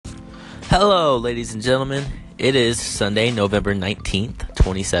Hello, ladies and gentlemen. It is Sunday, November 19th,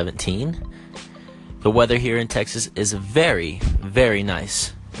 2017. The weather here in Texas is very, very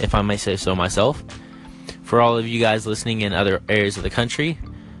nice, if I may say so myself. For all of you guys listening in other areas of the country,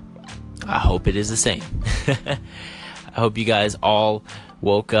 I hope it is the same. I hope you guys all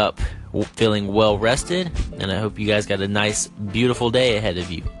woke up feeling well rested, and I hope you guys got a nice, beautiful day ahead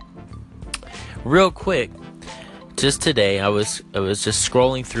of you. Real quick, just today I was just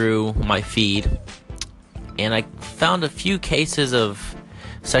scrolling through my feed, and I found a few cases of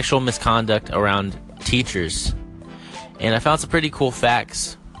sexual misconduct around teachers, and I found some pretty cool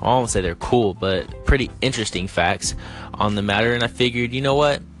facts. I won't say they're cool, but pretty interesting facts on the matter, and I figured, you know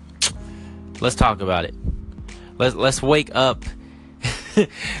what? Let's talk about it. Let's wake up.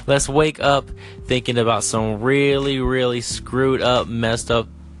 Let's wake up thinking about some really, really screwed up, messed up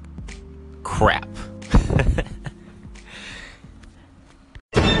crap.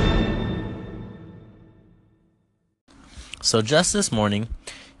 So just this morning,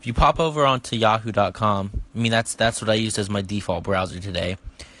 if you pop over onto yahoo.com, that's what I used as my default browser today.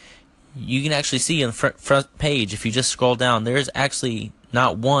 You can actually see in the front page, if you just scroll down, there's actually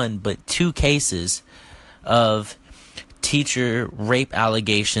not one, but two cases of teacher rape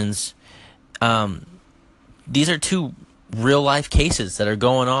allegations. These are two real-life cases that are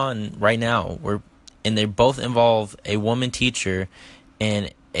going on right now, and they both involve a woman teacher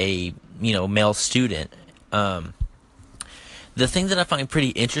and a male student. The thing that I find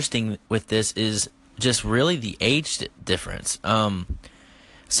pretty interesting with this is just really the age difference.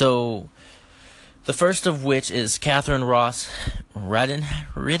 So the first of which is Catherine Ross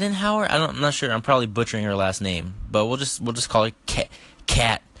Rittenhauer. I'm not sure. I'm probably butchering her last name, but we'll just call her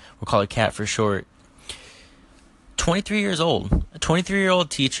Cat. We'll call her Cat for short. 23 years old, a 23-year-old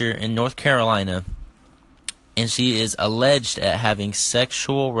teacher in North Carolina, and she is alleged at having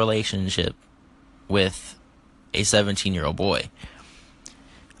sexual relationship with a 17-year-old boy.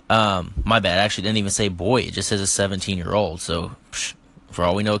 My bad, I actually didn't even say boy, it just says a 17-year-old, so for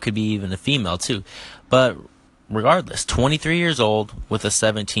all we know, it could be even a female too. But regardless, 23 years old with a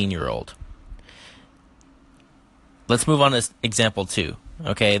 17-year-old. Let's move on to example 2.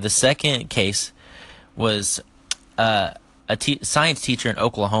 Okay, the second case was a science teacher in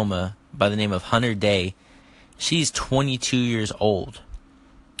Oklahoma by the name of Hunter Day. She's 22 years old.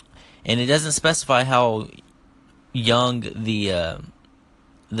 And it doesn't specify how young the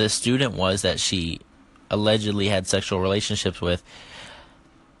student was that she allegedly had sexual relationships with.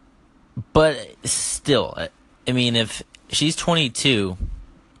 But still, if she's 22,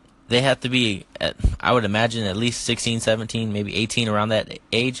 they have to be, I would imagine, at least 16, 17, maybe 18, around that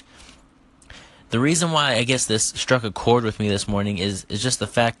age. The reason why I guess this struck a chord with me this morning is just the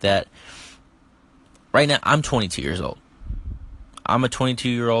fact that right now I'm 22 years old. I'm a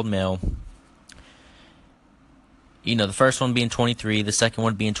 22-year-old male. The first one being 23, the second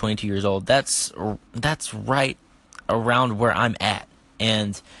one being 22 years old. That's right around where I'm at.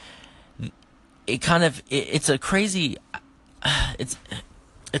 And it's a crazy,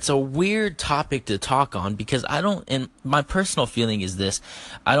 it's a weird topic to talk on, because and my personal feeling is this: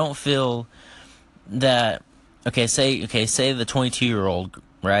 I don't feel that, say the 22-year-old,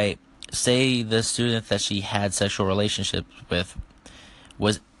 right? Say the student that she had sexual relationships with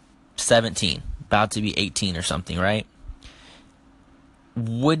was 17, about to be 18 or something, right?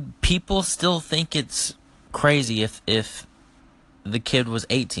 Would people still think it's crazy if the kid was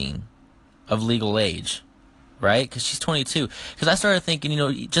 18 of legal age, right? Because she's 22. Because I started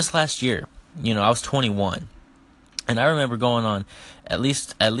thinking, just last year, I was 21, and I remember going on at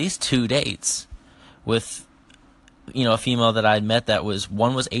least 2 dates with a female that I had met that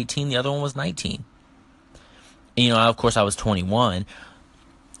one was 18, the other one was 19. And, of course I was 21.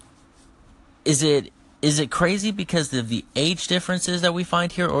 Is it crazy because of the age differences that we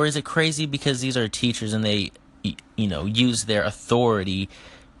find here, or is it crazy because these are teachers and they use their authority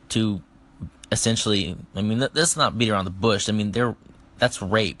to essentially, let's not beat around the bush. That's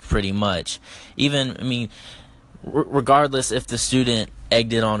rape pretty much. Even, regardless if the student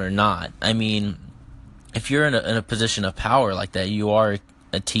egged it on or not. If you're in a position of power like that, you are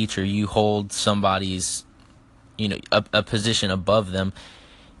a teacher, you hold somebody's, a position above them,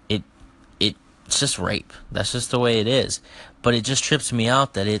 it's just rape. That's just the way it is. But it just trips me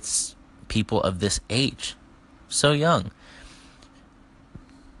out that it's people of this age, so young.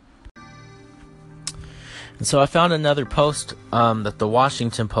 And so I found another post that the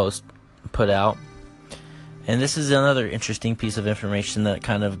Washington Post put out, and this is another interesting piece of information that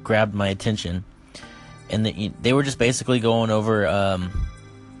kind of grabbed my attention. And they were just basically going over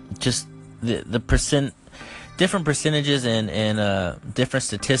just the different percentages and different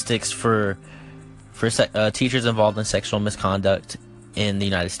statistics for teachers involved in sexual misconduct in the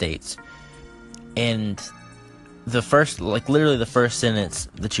United States. And the first, like literally the first sentence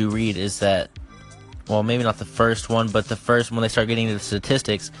that you read is that, well, maybe not the first one, but the first, when they start getting into the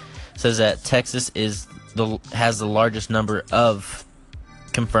statistics, says that Texas has the largest number of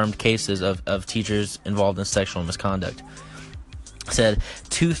confirmed cases of teachers involved in sexual misconduct. Said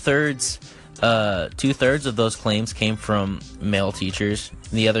two-thirds of those claims came from male teachers.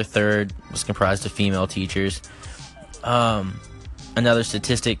 The other third was comprised of female teachers. Another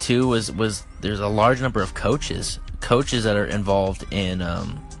statistic too was there's a large number of coaches that are involved in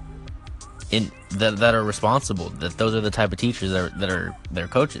that are responsible. That those are the type of teachers that are their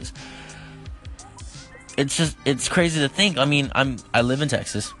coaches. It's crazy to think. I mean, I live in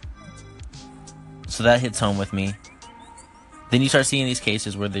Texas, so that hits home with me. Then you start seeing these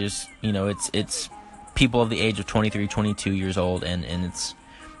cases where there's, it's people of the age of 23, 22 years old, and it's,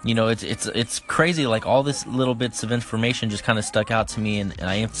 it's crazy. Like, all this little bits of information just kind of stuck out to me, and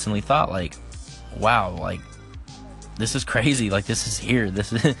I instantly thought, like, wow, like, this is crazy. Like, this is here.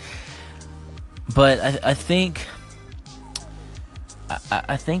 This is, but I think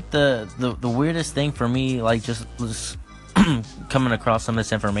the weirdest thing for me, like, just coming across some of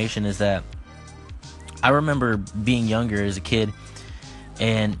this information, is that I remember being younger as a kid,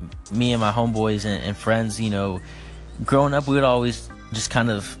 and me and my homeboys and friends, growing up, we would always just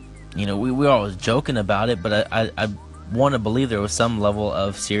kind of, we were always joking about it, but I want to believe there was some level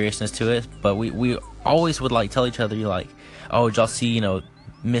of seriousness to it. But we always would, like, tell each other, like, oh, did y'all see,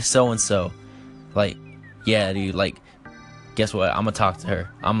 Miss So-and-so? Like, yeah, dude, like, guess what? I'm gonna talk to her.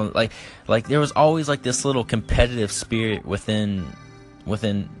 I'm gonna, like there was always, like, this little competitive spirit within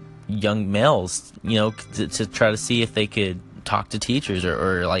young males, to try to see if they could talk to teachers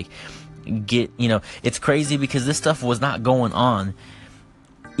or like get, it's crazy because this stuff was not going on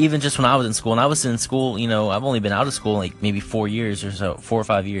even just when I was in school. And I was in school, I've only been out of school like maybe 4 years or so, 4 or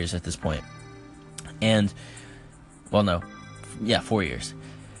 5 years at this point. And, well, no, yeah, 4 years.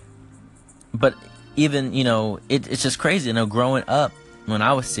 But even, it's just crazy, growing up when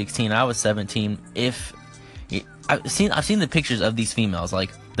I was 16, I was 17, I've seen the pictures of these females.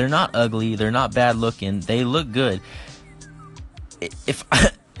 Like, they're not ugly, they're not bad looking, they look good. If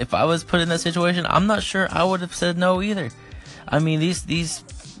I was put in that situation, I'm not sure I would have said no either. I mean, these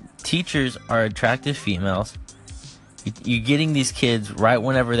teachers are attractive females. You're getting these kids right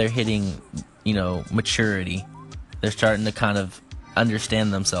whenever they're hitting, maturity. They're starting to kind of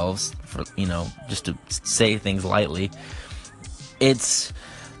understand themselves, for, just to say things lightly.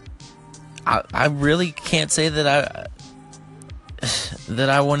 I really can't say that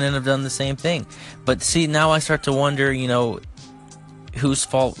I wouldn't have done the same thing. But see, now I start to wonder, whose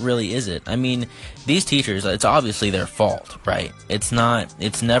fault really is it? I mean, these teachers, it's obviously their fault, right? It's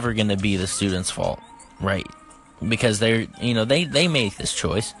never going to be the student's fault, right? Because they're, they made this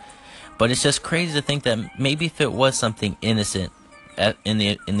choice. But it's just crazy to think that maybe if it was something innocent in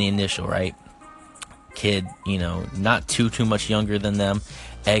the initial, right? Kid, not too much younger than them,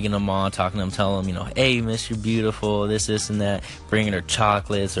 egging them on, talking to them, telling them, hey, miss, you're beautiful, this and that, bringing her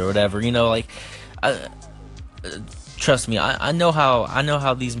chocolates or whatever, trust me, I know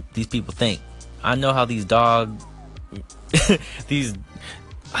how these people think. I know how these I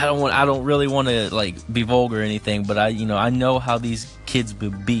don't really want to, like, be vulgar or anything, but I know how these kids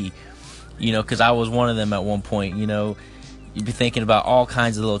would be, because I was one of them at one point. You'd be thinking about all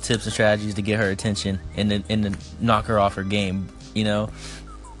kinds of little tips and strategies to get her attention and to knock her off her game.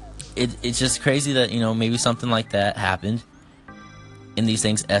 It's just crazy that, maybe something like that happened and these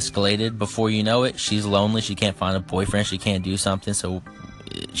things escalated. Before you know it, she's lonely, she can't find a boyfriend, she can't do something, so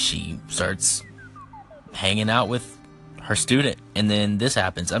she starts hanging out with her student, and then this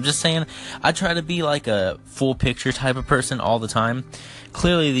happens. I'm just saying, I try to be like a full picture type of person all the time.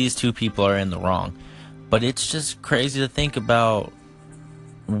 Clearly these two people are in the wrong, but it's just crazy to think about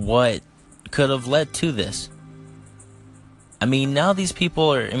what could have led to this. I mean, now these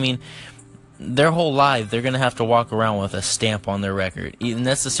people are, their whole life, they're going to have to walk around with a stamp on their record. And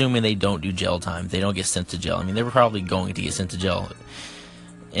that's assuming they don't do jail time. They don't get sent to jail. They were probably going to get sent to jail.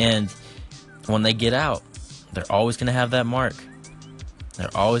 And when they get out, they're always going to have that mark. They're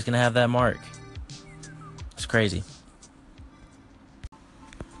always going to have that mark. It's crazy.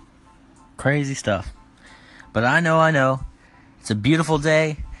 Crazy stuff. But I know. It's a beautiful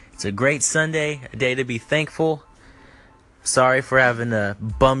day. It's a great Sunday. A day to be thankful. Sorry for having to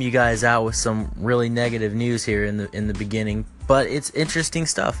bum you guys out with some really negative news here in the beginning, but it's interesting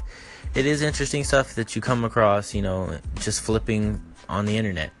stuff. It is interesting stuff that you come across, just flipping on the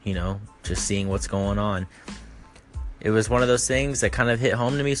internet, just seeing what's going on. it was one of those things that kind of hit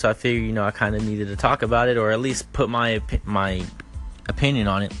home to me, so I figured, I kind of needed to talk about it, or at least put my opinion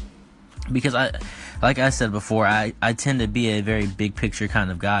on it, because like I said before, I tend to be a very big picture kind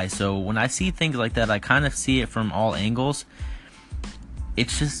of guy, so when I see things like that, I kind of see it from all angles.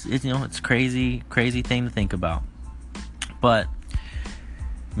 It's just, it's crazy thing to think about. But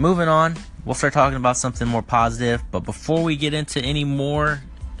moving on, we'll start talking about something more positive, but before we get into any more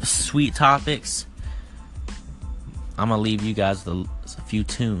sweet topics, I'm going to leave you guys with a few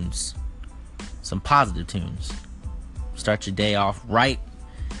tunes. Some positive tunes. Start your day off right.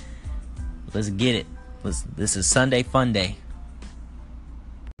 Let's get it. This is Sunday Fun Day.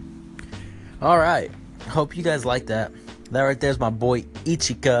 Alright. Hope you guys like that. That right there is my boy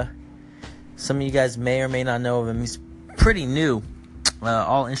Ichika. Some of you guys may or may not know of him. He's pretty new.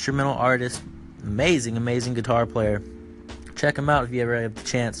 All instrumental artist. Amazing guitar player. Check him out if you ever have the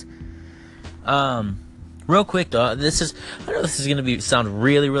chance. Real quick though, I know this is gonna sound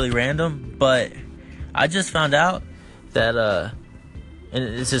really random, but I just found out that and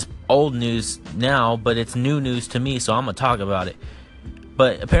it's just old news now, but it's new news to me, so I'm gonna talk about it.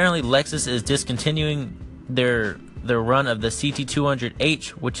 But apparently Lexus is discontinuing their run of the CT200H,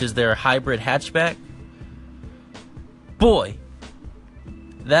 which is their hybrid hatchback. Boy,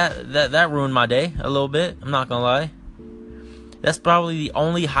 that ruined my day a little bit. I'm not gonna lie. That's probably the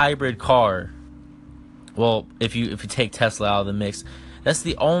only hybrid car. Well, if you take Tesla out of the mix, that's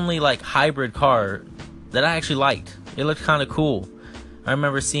the only hybrid car that I actually liked. It looked kind of cool. I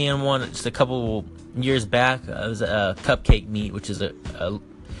remember seeing one just a couple years back. It was a Cupcake Meet, which is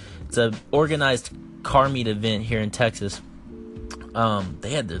it's a organized car meet event here in Texas.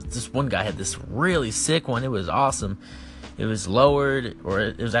 They had this one guy had this really sick one. It was awesome. It was lowered, or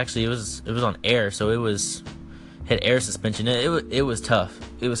it was on air, so it had air suspension. It was tough.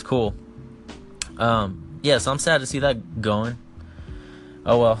 It was cool. So I'm sad to see that going.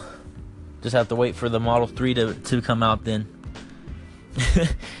 Oh well, just have to wait for the Model 3 to come out then.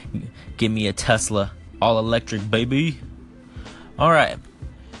 Give me a Tesla, all electric, baby. All right.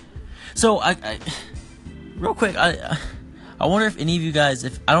 So I real quick, I wonder if any of you guys,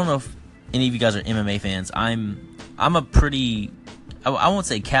 I don't know if any of you guys are MMA fans. I'm a pretty, I won't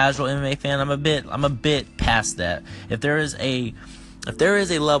say casual MMA fan. I'm a bit past that. If there is a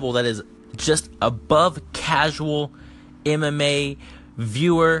level that is just above casual MMA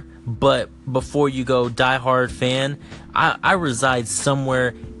viewer, but before you go diehard fan, I reside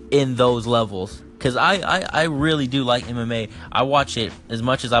somewhere in those levels, because I really do like MMA. I watch it as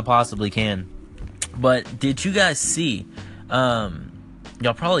much as I possibly can. But did you guys see, y'all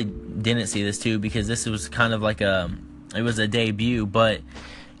probably didn't see this too, because this was kind of it was a debut, but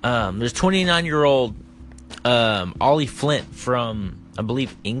there's 29-year-old Ollie Flint from, I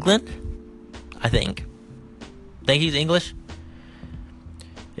believe, England. I think he's English.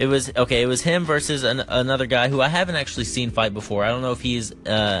 It was him versus another guy who I haven't actually seen fight before. I don't know if he's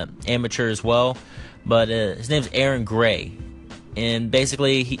amateur as well, but his name's Aaron Gray. And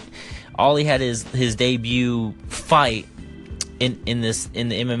basically Ollie had his debut fight in the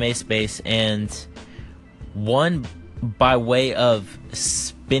MMA space, and won by way of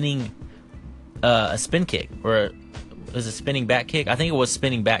spinning a spin kick, or was it spinning back kick? I think it was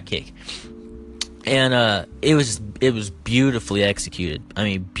spinning back kick. And it was beautifully executed. I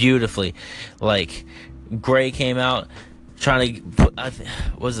mean, beautifully. Gray came out trying to put,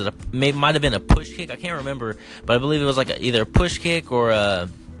 might have been a push kick. I can't remember, but I believe it was either a push kick or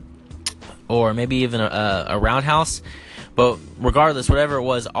maybe even a roundhouse. But regardless, whatever it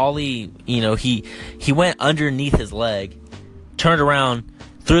was, Ollie, he went underneath his leg, turned around,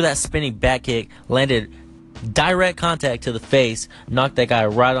 threw that spinning back kick, landed direct contact to the face, knocked that guy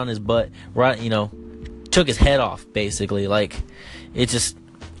right on his butt, took his head off, basically. It's just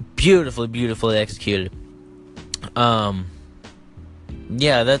beautifully executed.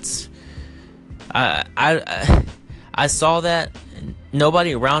 That's, I saw that.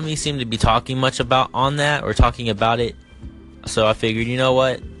 Nobody around me seemed to be talking much about it, so I figured, you know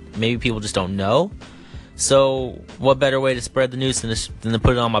what, maybe people just don't know. So what better way to spread the news than to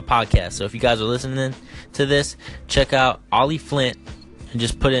put it on my podcast? So if you guys are listening to this, check out Ollie Flint and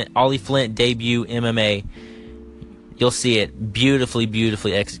just put in Ollie Flint debut MMA. You'll see it.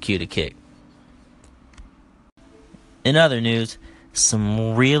 Beautifully executed kick. In other news,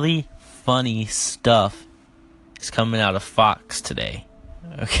 some really funny stuff is coming out of Fox today.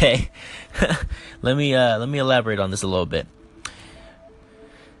 Okay? Let me elaborate on this a little bit.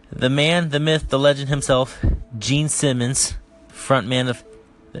 The man, the myth, the legend himself, Gene Simmons, frontman of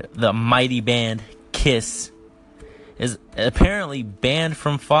the mighty band Kiss, is apparently banned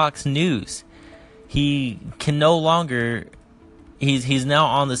from Fox News. he can no longer. He's now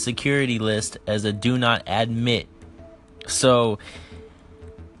on the security list as a do not admit. So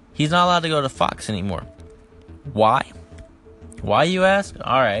he's not allowed to go to Fox anymore. Why? Why, you ask?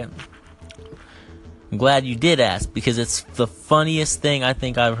 Alright. I'm glad you did ask, because it's the funniest thing I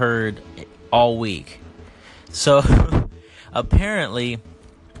think I've heard all week. So apparently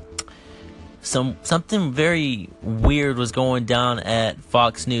something very weird was going down at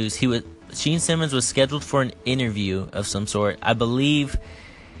Fox News. Gene Simmons was scheduled for an interview of some sort. I believe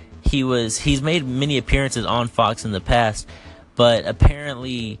he's made many appearances on Fox in the past, but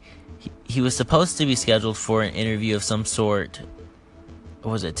apparently he was supposed to be scheduled for an interview of some sort.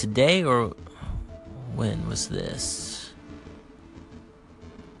 Was it today, or when was this?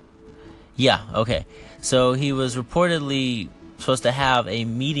 Yeah, okay. So he was reportedly supposed to have a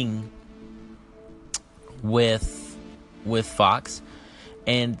meeting with Fox,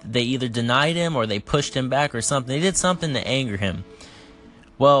 and they either denied him or they pushed him back or something. They did something to anger him.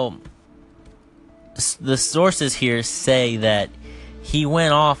 Well, the sources here say that he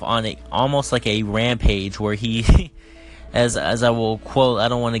went off on almost like a rampage where he, as I will quote, I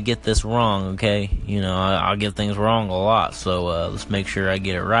don't want to get this wrong, okay? You know, I'll get things wrong a lot, so let's make sure I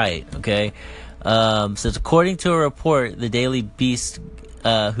get it right, okay? Says, according to a report, the Daily Beast,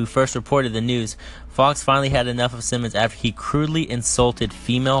 who first reported the news, Fox finally had enough of Simmons after he crudely insulted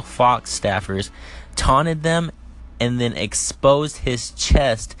female Fox staffers, taunted them, and then exposed his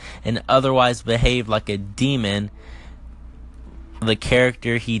chest and otherwise behaved like a demon, the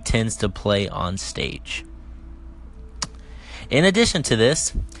character he tends to play on stage. In addition to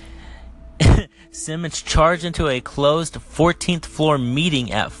this, Simmons charged into a closed 14th floor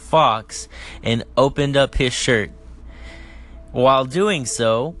meeting at Fox and opened up his shirt. While doing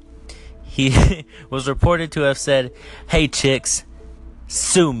so, he was reported to have said, "Hey chicks,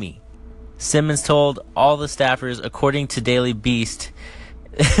 sue me." Simmons told all the staffers, according to Daily Beast,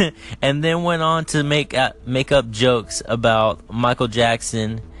 and then went on to make up jokes about Michael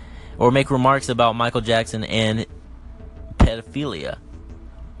Jackson, or make remarks about Michael Jackson and pedophilia.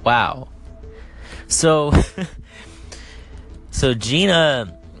 Wow. So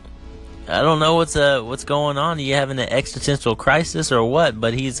Gina, I don't know what's going on. Are you having an existential crisis or what?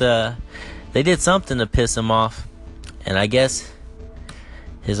 But they did something to piss him off, and I guess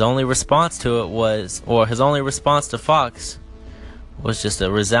his only response to it was, or his only response to Fox was just a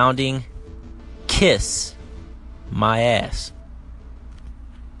resounding kiss my ass.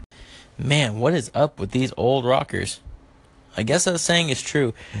 Man, what is up with these old rockers? I guess that saying is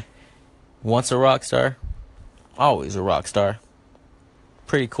true. Once a rock star, always a rock star.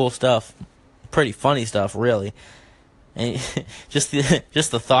 Pretty cool stuff. Pretty funny stuff, really. And just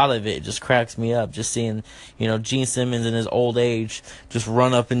the thought of it just cracks me up. Just seeing, Gene Simmons in his old age just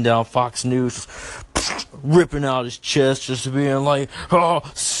run up and down Fox News, just ripping out his chest, just being like, "Oh,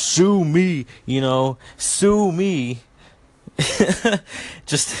 sue me, sue me."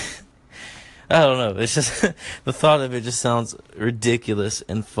 Just, I don't know. It's just the thought of it just sounds ridiculous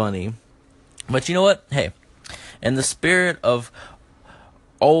and funny. But you know what? Hey, in the spirit of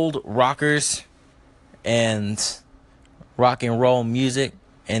old rockers and rock and roll music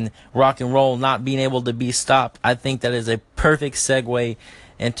and rock and roll not being able to be stopped, I think that is a perfect segue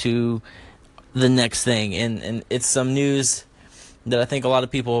into the next thing. And it's some news that I think a lot of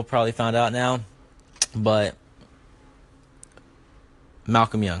people have probably found out now. But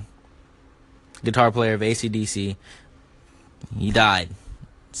Malcolm Young, guitar player of AC/DC, he died,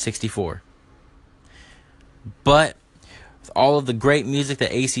 64. But with all of the great music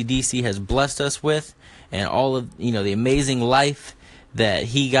that AC/DC has blessed us with, and all of the amazing life that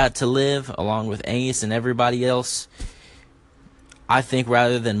he got to live along with Angus and everybody else, I think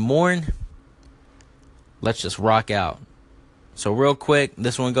rather than mourn, let's just rock out. So real quick,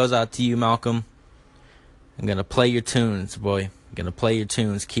 this one goes out to you, Malcolm. I'm gonna play your tunes, boy. I'm gonna play your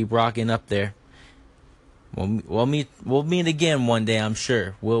tunes. Keep rocking up there. We'll meet again one day, I'm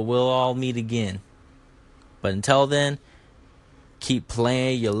sure. We'll all meet again. But until then, keep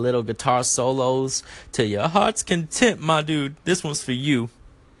playing your little guitar solos till your heart's content, my dude. This one's for you.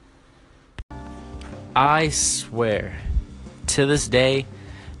 I swear, to this day,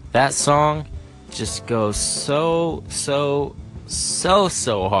 that song just goes so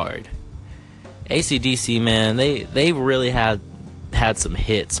hard. AC/DC, man, they really had some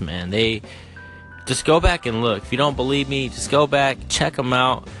hits, man. They just go back and look. If you don't believe me, just go back, check them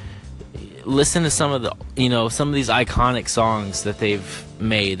out. Listen to some of these iconic songs that they've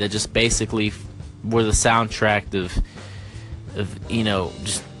made that just basically were the soundtrack of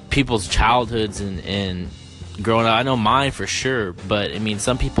just people's childhoods and growing up. I know mine for sure, but I mean,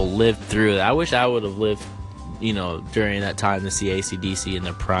 some people lived through it. I wish I would have lived, during that time to see AC/DC in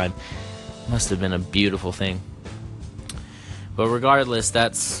their prime. Must have been a beautiful thing. But regardless,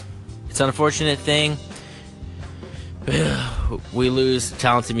 it's an unfortunate thing. We lose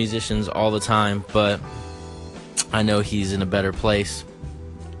talented musicians all the time, but I know he's in a better place,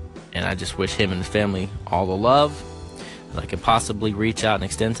 and I just wish him and his family all the love that I can possibly reach out and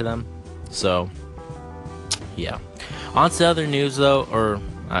extend to them. So, yeah. On to other news, though, or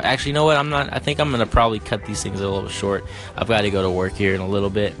actually, you know what? I think I'm going to probably cut these things a little short. I've got to go to work here in a little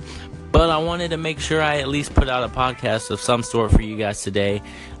bit. But I wanted to make sure I at least put out a podcast of some sort for you guys today.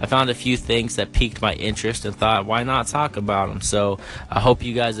 I found a few things that piqued my interest and thought, why not talk about them? So I hope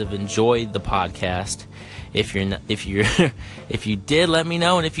you guys have enjoyed the podcast. If you did, let me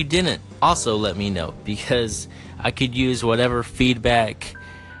know, and if you didn't, also let me know, because I could use whatever feedback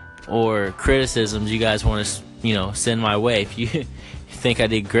or criticisms you guys want to, send my way. If you think I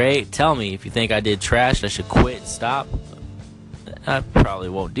did great, tell me. If you think I did trash, I should quit, stop. I probably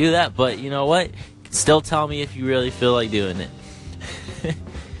won't do that, but you know what? Still tell me if you really feel like doing it.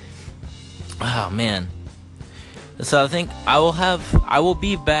 Oh, man. So I think I will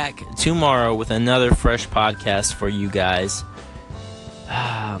be back tomorrow with another fresh podcast for you guys.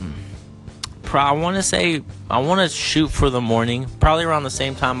 I want to shoot for the morning, probably around the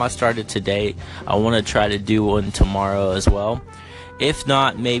same time I started today. I want to try to do one tomorrow as well. If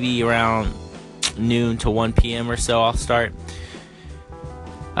not, maybe around noon to 1 p.m. or so I'll start.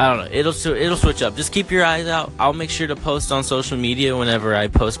 I don't know. It'll switch up. Just keep your eyes out. I'll make sure to post on social media whenever I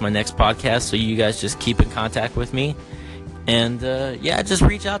post my next podcast, so you guys just keep in contact with me. And, just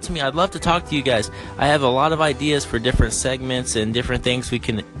reach out to me. I'd love to talk to you guys. I have a lot of ideas for different segments and different things we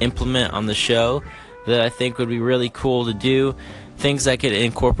can implement on the show that I think would be really cool to do. Things that could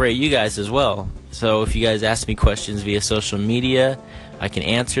incorporate you guys as well. So if you guys ask me questions via social media, I can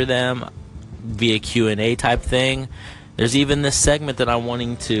answer them via Q&A type thing. There's even this segment that I'm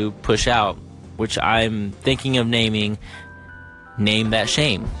wanting to push out, which I'm thinking of naming Name That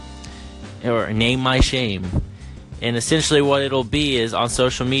Shame, or Name My Shame. And essentially what it'll be is, on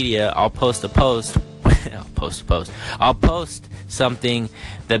social media, I'll post something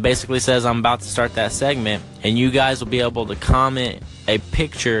that basically says I'm about to start that segment, and you guys will be able to comment a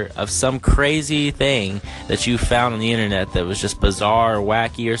picture of some crazy thing that you found on the internet that was just bizarre or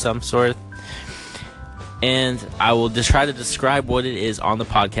wacky or some sort. And I will just try to describe what it is on the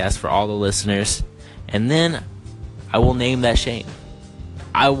podcast for all the listeners. And then I will name that shame.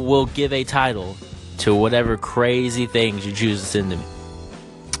 I will give a title to whatever crazy things you choose to send to me.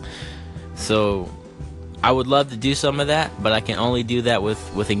 So I would love to do some of that, but I can only do that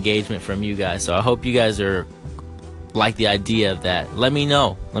with engagement from you guys. So I hope you guys are like the idea of that. Let me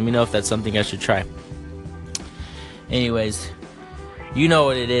know. Let me know if that's something I should try. Anyways, you know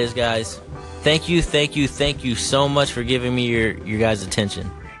what it is, guys. Thank you so much for giving me your guys' attention.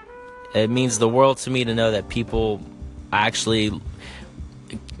 It means the world to me to know that people actually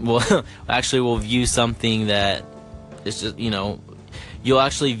will view something that is just, you'll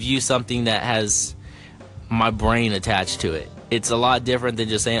actually view something that has my brain attached to it. It's a lot different than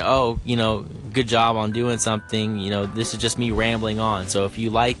just saying, oh, good job on doing something. This is just me rambling on. So if you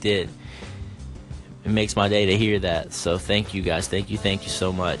liked it, it makes my day to hear that. So thank you guys. Thank you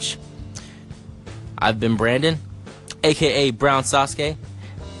so much. I've been Brandon, a.k.a. Brown Sasuke,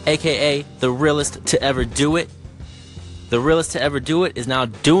 a.k.a. the realest to ever do it. The realest to ever do it is now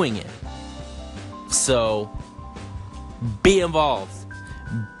doing it. So, be involved.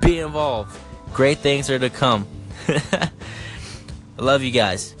 Be involved. Great things are to come. I love you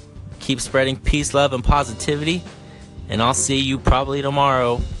guys. Keep spreading peace, love, and positivity. And I'll see you probably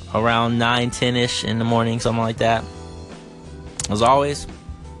tomorrow around 9, 10-ish in the morning, something like that. As always,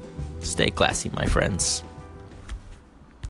 stay classy, my friends.